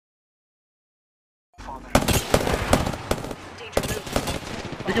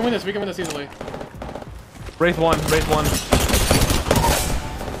We can win this. We can win this easily. Wraith one. Wraith one.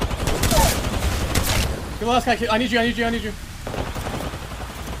 Get the last guy. I need you. I need you. I need you.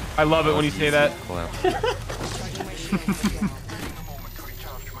 I love it when you say that.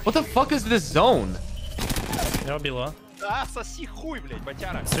 What the fuck is this zone? Я убила. А, соси хуй, блядь,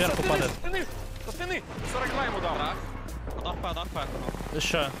 ботяра. Сверху падает. Со спины. 42 ему дал. Отдав.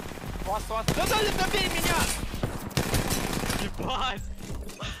 Еще. Вас. Да добей меня! Ебать!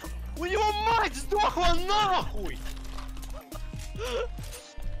 У него мать сдохла нахуй!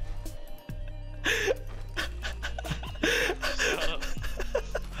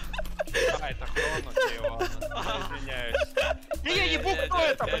 А, это хроно, извиняюсь. Я ебу, кто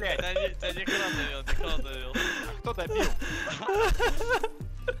это, блядь? Тебя никто довел. А кто добил?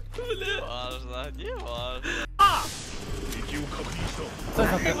 Важно, не важно. А,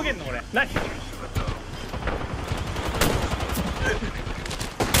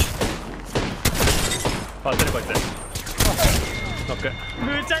テレポイって。オッケ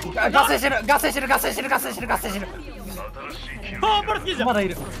ー。ガセしてるガセしてるガセしてるガセしてるガセしてる。あー、パルスキーじゃん。まだい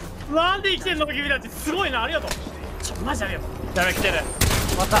る。なんで生きてんの君たち。すごいな。ありがとう。マジありがとう。やべ、来てる。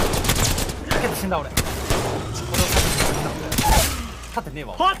終わった。かけて死んだ俺。俺を勝ってねえ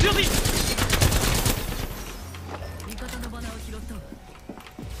わ。はあ、強すぎ。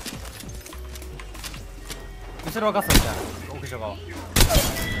後ろはガスみたいな。屋上側。ナ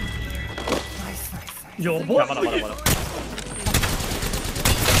イスナイス。やばまだまだまだ。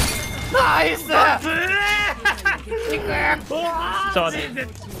ナイス。うわー、マジで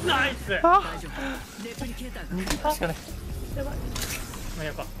ナイス。確かに。まあ、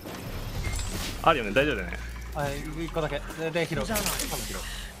やっぱ。あるよね、大丈夫だよね。あ、一個だけ。で、拾う。多分拾う。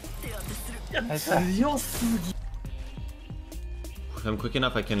ナイス。強すぎ。 If I'm quick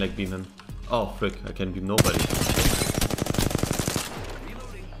enough, I can like beam him. Oh, frick, I can beam nobody.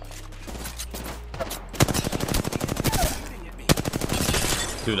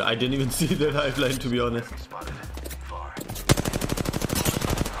 Dude, I didn't even see that lifeline, to be honest.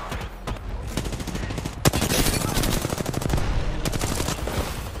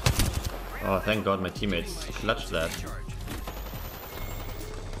 Oh, thank God my teammates clutched that.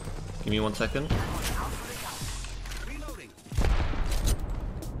 Give me 1 second.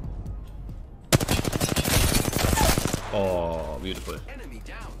 Oh, beautiful. Enemy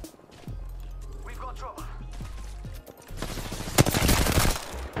down. We've got trouble.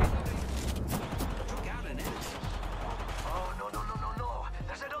 Took out an enemy. Oh no.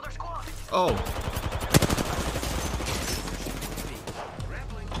 There's another squad. Oh,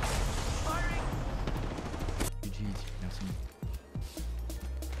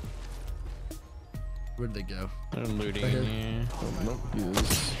 Where'd they go? They're looting Right here. here. Oh, nope, he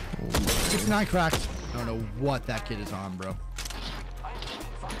is. 69 cracked. I don't know what that kid is on, bro.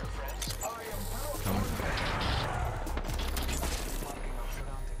 Coming.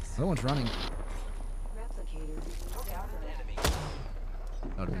 Other one's running.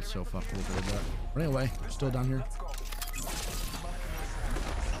 That would have been so fucked to avoid that. Running away. Still down here.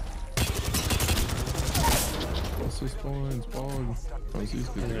 What's this spawn? Oh, these kids.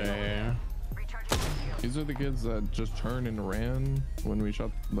 Yeah. These are the kids that just turned and ran when we shot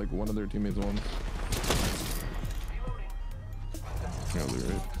like one of their teammates once. Yeah,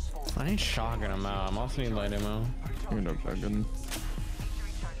 they're right. I need shotgun him out. I'm also need light ammo. You end up shotgun.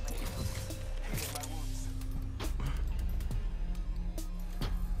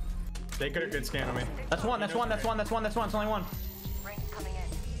 They got a good scan on me. That's one. It's only one.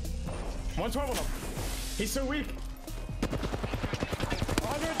 112 of them. He's so weak.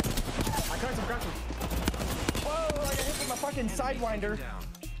 100. I cracked him. Whoa, I got hit with my fucking sidewinder.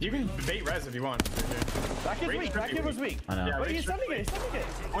 You can bait res if you want. That kid was weak. I know. Yeah, but he's stunning it.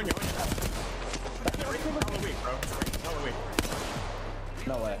 On you. That kid was hella weak, bro. Hella weak.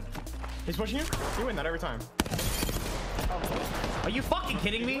 No way. He's pushing you? You win that every time. Are you fucking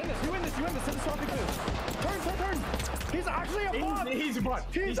kidding me? You win this. Turn. He's actually a bot. He's a bot.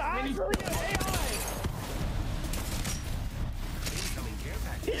 He's actually an AI.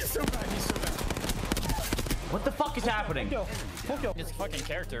 He's so bad. What the fuck is happening? It's a fucking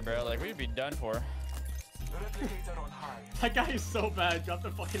character, bro. Like, we'd be done for. That guy is so bad. Drop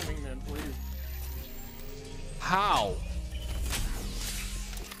the fucking wingman, please. How?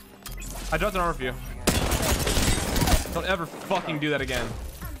 I dropped an armor for you. Don't ever fucking do that again.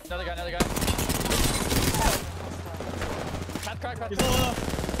 Another guy. Crack. He's low.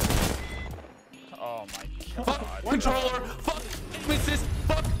 Oh my god. Fuck controller. Fuck misses.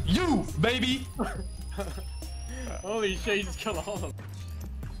 Fuck you, baby. Holy shit, he just killed all of them.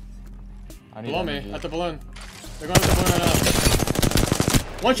 I need Below me, energy. at the balloon. They're going to the balloon right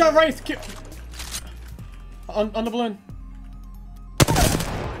now. One shot right. On the balloon.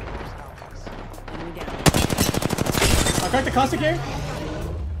 I cracked the caustic here.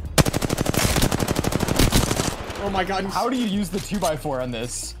 Oh my god. How do you use the 2x4 on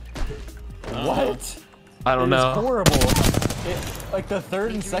this? What? I don't know. It's horrible. Like the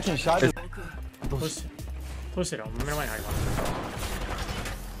third and second shot is... どうしてる目の前にあります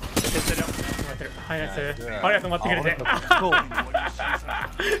はい、ありがとう、待ってくれて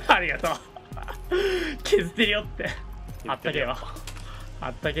ありがとう削ってるよってあったけえわあ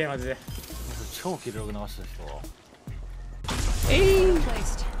ったけえマジで超気力流した人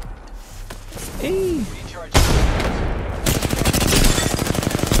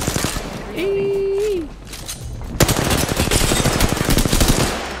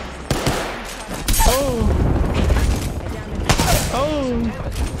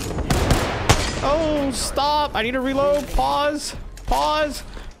Oh, stop. I need to reload. Pause. Pause.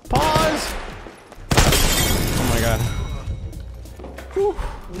 Pause. Oh my god. Whew.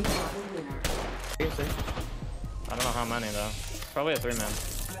 I don't know how many though. Probably a 3-man.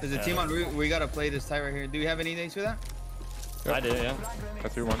 There's a team on route. We gotta play this tight right here. Do you have any names for that? Yep. I do, yeah. I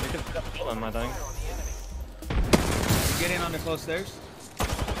threw one. You can kill them, I think. Get in on the close stairs.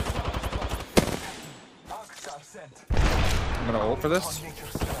 I'm gonna ult for this.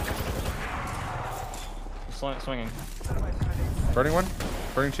 Swinging. Burning one.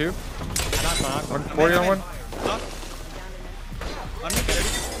 Burning two. Knock. 140 on one.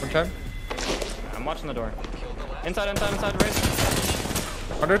 110. I'm watching the door. Inside, race.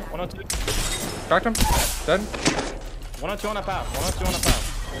 100. 102. Cracked him. Dead. 102 on a path. 102 on a path.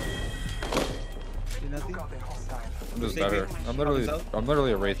 Nothing. I'm just better. I'm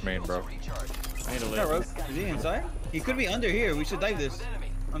literally a Wraith main, bro. I need to leave. Is he inside? He could be under here. We should dive this.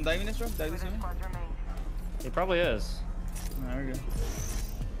 I'm diving this, bro. Dive this in. He probably is. There we go.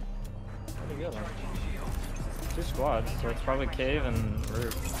 Pretty good. 2 squads, so it's probably cave and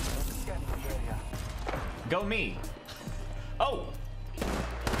roof. Go me. Oh!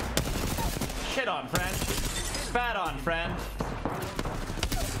 Shit on, friend. Spat on, friend.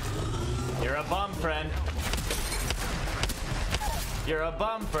 You're a bum, friend. You're a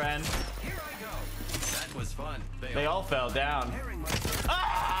bum, friend. That was fun. They all fell down.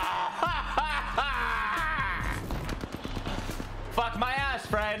 Fuck my ass,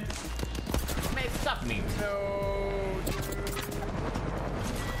 friend. May suck me. No.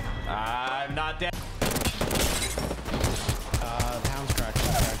 I'm not dead. The hound's cracked.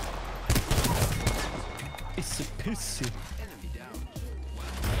 It's a pussy.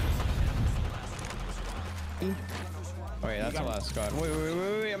 Oh wait, that's the last squad.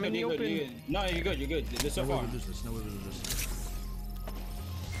 Wait. I'm in the open. No, you're good. This so far.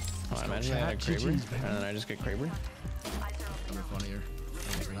 Oh, imagine I had Kraber, and then I just get Kraber.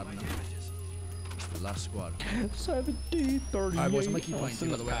 The last squad. 70, 30. Alright, boys, I'm gonna keep playing too,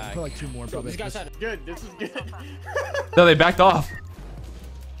 by the way. I put like 2 more. This guy's good. This is good. No, they backed off.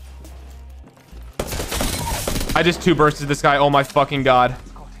 I just 2 bursted this guy. Oh my fucking god.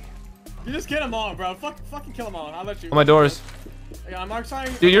 You just kill them all, bro. Fucking kill them all. I'll let you. On my doors. Yeah, I'm mark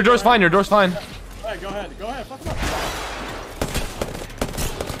signing. Dude, your door's fine. Your door's fine. Alright, go ahead. Fuck them up.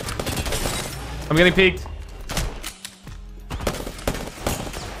 I'm getting peeked.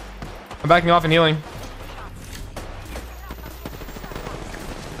 I'm backing off and healing.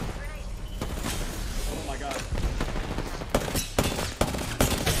 Oh my god.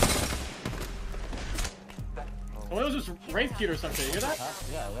 Oh, it was just Wraith cute or something. You hear that?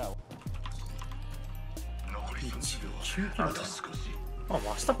 Yeah. あ、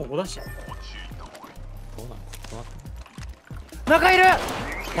真下ここだし中いる。あ、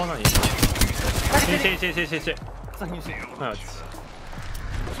何シ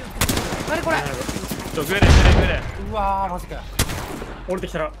何これ。グレうわーマジか。降りて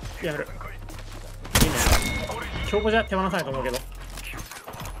きたらやめる。いいね。強行じゃ手放さないと思うけど。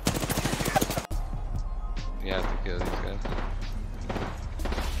You have to kill these guys.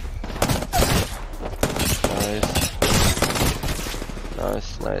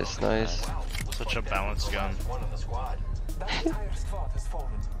 Nice. Such a balanced gun.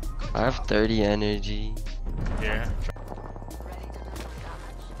 I have 30 energy. Yeah.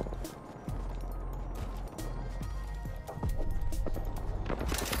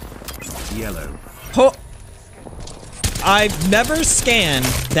 Yellow. Oh! I've never scanned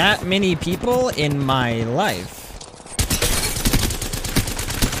that many people in my life.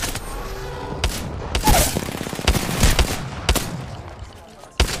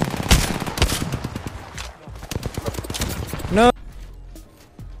 No.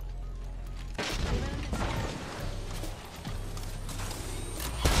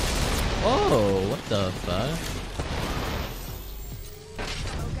 Oh, what the fuck?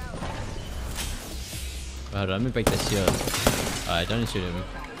 Wow, let me break this shield. Alright, don't shoot him.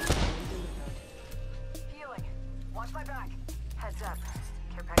 Watch my back. Heads up.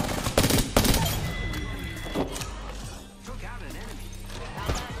 Took out an enemy.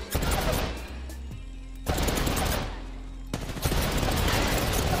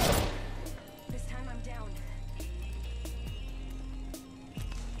 This time I'm down.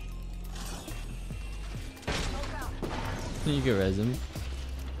 You can res him.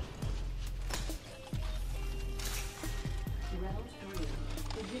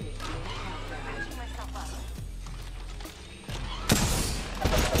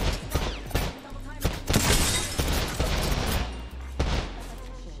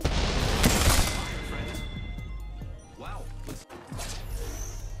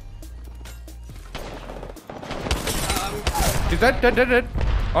 He's dead.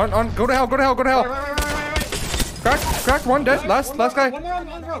 On, go to hell. Cracked, one dead. Last guy.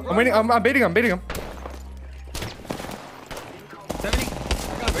 I'm waiting, I'm baiting him. 70.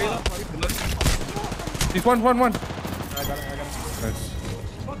 He's one. I got him. Nice.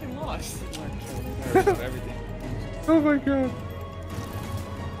 Fucking lost. Oh my god.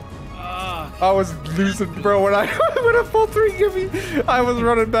 I was losing, bro. When a full 3 give me, I was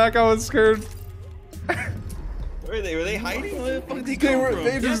running back. I was scared. Where are they? Were they hiding? Where the fuck did they They come were. from?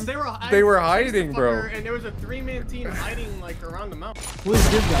 They were hiding, bro. And there was a 3-man team hiding like around the mountain. Who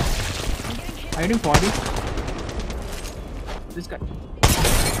is this guy? Hiding party? This guy.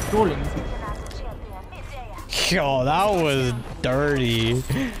 Trolling. Yo, that was dirty.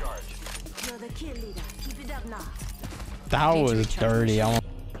 That was dirty.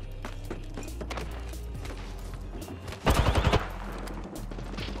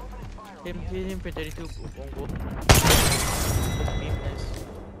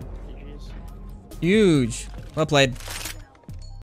 Huge. Well played.